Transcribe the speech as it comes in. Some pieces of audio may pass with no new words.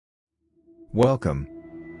Welcome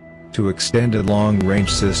to Extended Long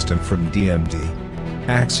Range System from DMD.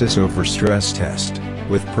 Axis Overstress Test,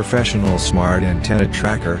 with Professional Smart Antenna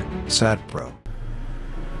Tracker, SATPRO.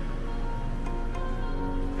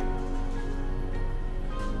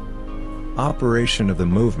 Operation of the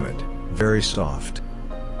movement, very soft.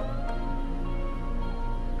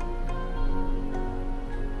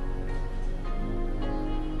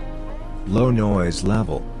 Low noise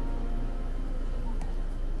level.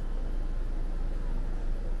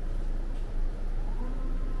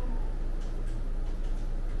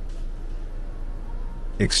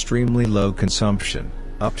 Extremely low consumption,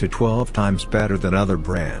 up to 12 times better than other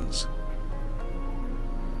brands.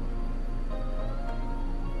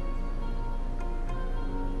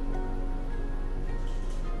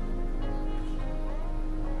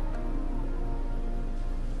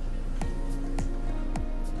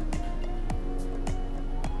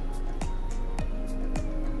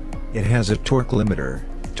 It has a torque limiter,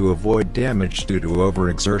 to avoid damage due to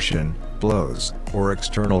overexertion, blows, or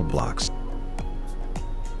external blocks.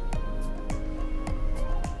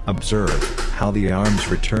 Observe how the arms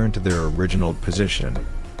return to their original position.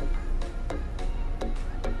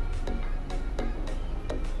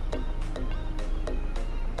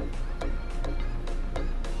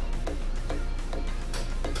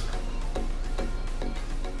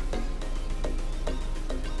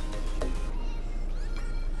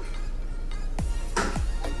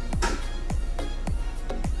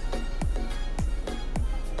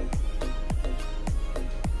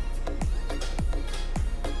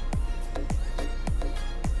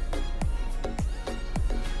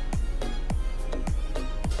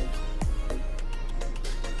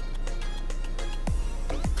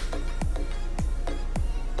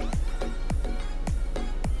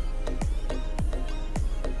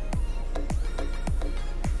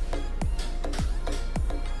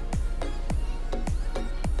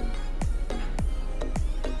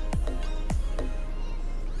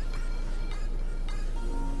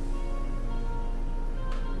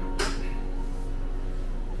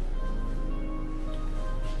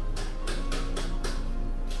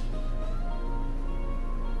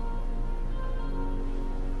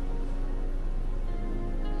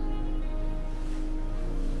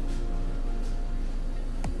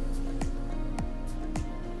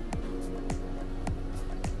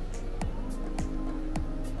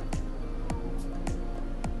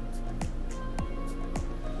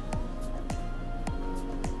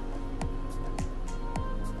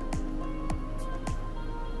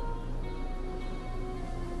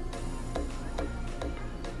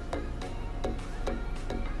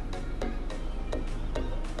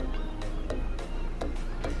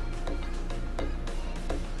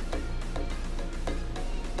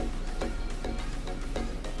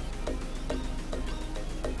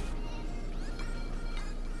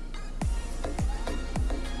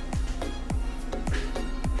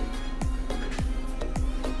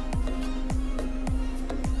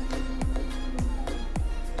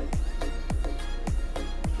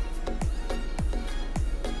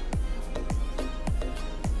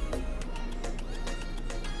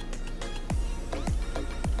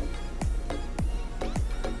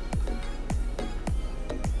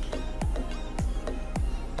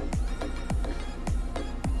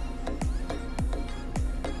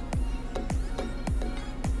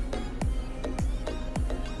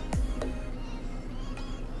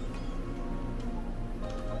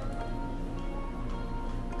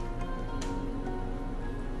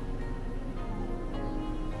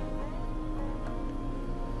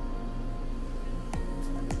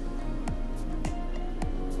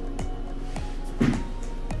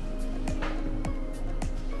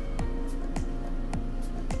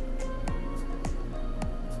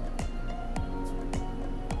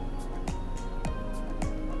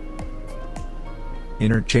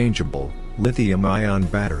 Interchangeable, lithium-ion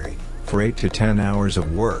battery, for 8 to 10 hours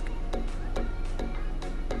of work.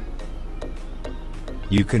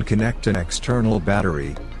 You can connect an external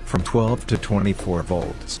battery, from 12 to 24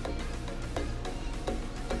 volts.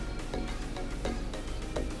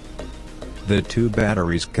 The two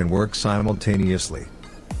batteries can work simultaneously.